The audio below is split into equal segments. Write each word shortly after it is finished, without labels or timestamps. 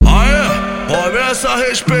Começa a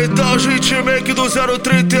respeitar os hitmakers do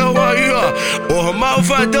 031 aí, ó. Os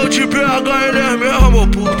malvadão de BH, eles mesmo,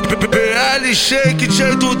 pô. PL, SHEIK,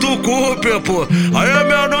 jeito do Cooper, pô. Aí,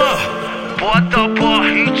 Menor, bota pra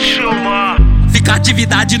ritmar. Fica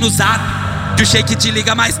atividade no zap, que o SHEIK te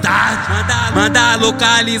liga mais tarde. Manda a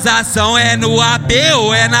localização, é no AP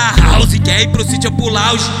ou é na house. Quer ir pro sítio ou pro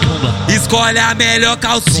lounge? Escolhe a melhor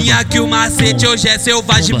calcinha, que o macete hoje é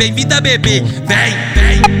selvagem. Bem-vinda, bebê, vem.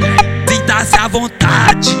 Sinta-se à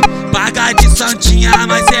vontade, paga de santinha,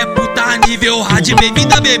 mas é puta nível hard.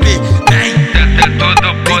 Bem-vinda, bebê, vem.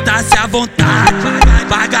 Sinta-se à vontade,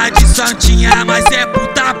 paga de santinha, mas é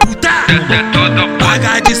puta.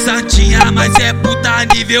 Paga de santinha, mas é puta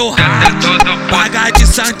nível hard. Paga de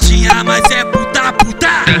santinha, mas é puta.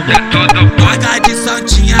 Paga de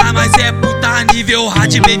santinha, mas é puta nível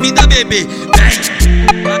hard. Bem-vinda, bebê, vem.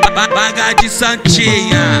 Paga de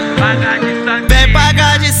santinha. Vem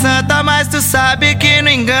pagar de santa, mas tu sabe que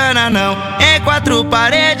não engana não. Em quatro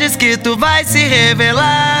paredes que tu vai se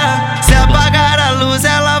revelar. Se apagar a luz,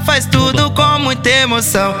 ela faz tudo com muita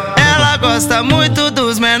emoção. Ela gosta muito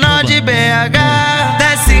dos menor de BH.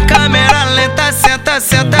 Desce em câmera lenta, senta.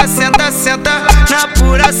 Na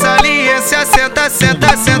pura saliência, senta.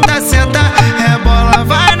 Rebola,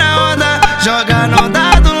 vai na onda, joga no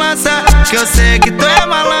dado, lança. Que eu sei que tu é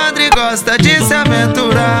malandro e gosta de se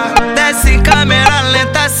aventurar. Desce em câmera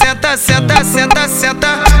lenta, senta.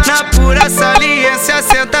 Na pura saliência,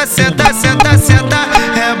 senta.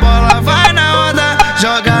 Rebola, vai na onda,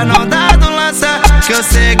 joga no dado, lança. Que eu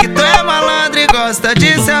sei que tu é malandro e gosta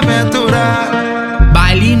de se aventurar.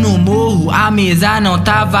 Baile no morro, a mesa não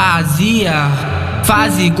tá vazia.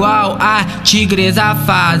 Faz igual a tigresa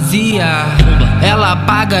fazia. Ela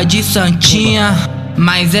paga de santinha,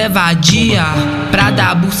 mas é vadia. Pra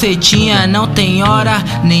dar bucetinha não tem hora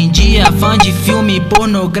nem dia. Fã de filme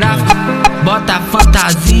pornográfico, bota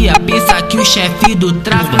fantasia. Pensa que o chefe do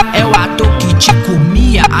tráfico é o ator que te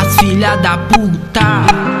comia. As filhas da puta,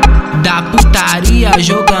 da putaria,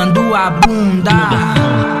 jogando a bunda.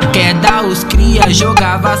 Quer dar os cria,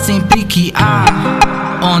 jogava sempre que a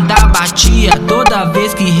onda batia. Toda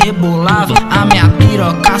vez que rebolava, a minha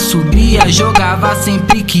piroca subia. Jogava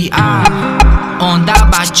sempre que a onda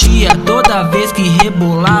batia. Toda vez que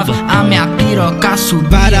rebolava, a minha piroca subia.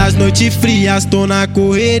 Várias noites frias, tô na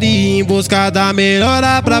correria, em busca da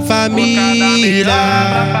melhora pra família.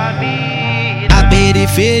 A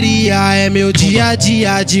periferia é meu dia a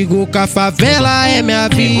dia, digo que a favela é minha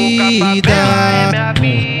vida.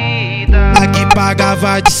 Aqui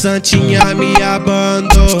pagava de santinha, me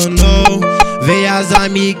abandonou. Veio as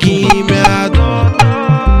amiguinhas e me adotou.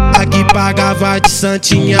 Aqui pagava de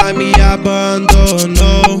santinha, me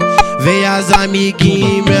abandonou. Veio as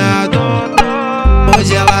amiguinhas e me adotou.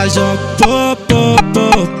 Hoje ela joga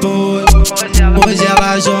Hoje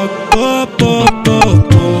ela joga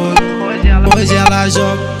Hoje ela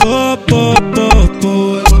joga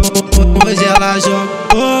Hoje ela joga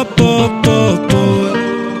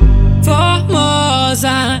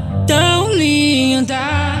Formosa, tão linda,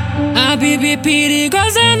 a bibi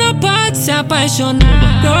perigosa não pode se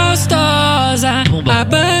apaixonar. Gostosa, a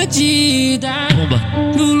bandida,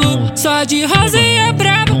 no look só de rosa e é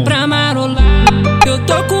brabo pra marolar. Eu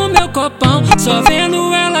tô com meu copão, só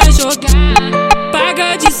vendo ela jogar.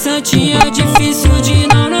 Paga de santinha, difícil de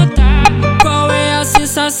não notar. Qual é a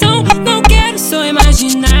sensação? Não quero só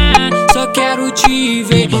imaginar. Só quero te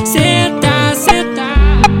ver sentar.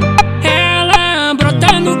 Ela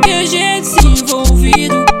brota no QG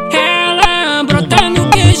desenvolvido. Ela brota no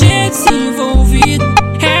QG desenvolvido.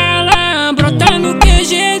 Ela brota no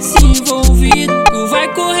QG desenvolvido. Tu vai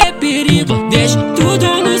correr perigo, deixa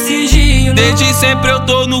tudo no sigilo. Desde sempre eu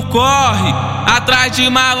tô no corre, atrás de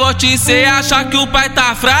malote. Cê acha que o pai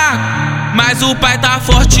tá fraco, mas o pai tá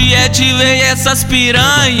forte, é de lei. Essas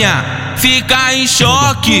piranha fica em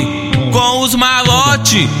choque com os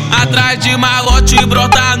malote. Atrás de malote,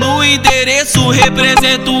 brota no endereço.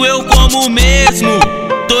 Represento eu como mesmo.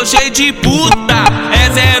 Tô cheio de puta, é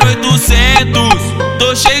 0800.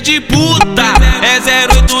 Tô cheio de puta, é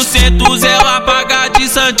 0800. Ela paga de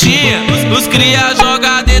santinha, os cria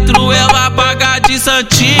joga dentro, ela paga de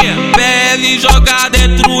santinha. PL joga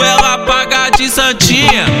dentro, ela paga de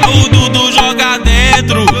santinha. O Dudu joga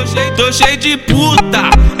dentro. Tô cheio de puta,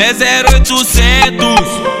 é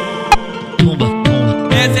 0800.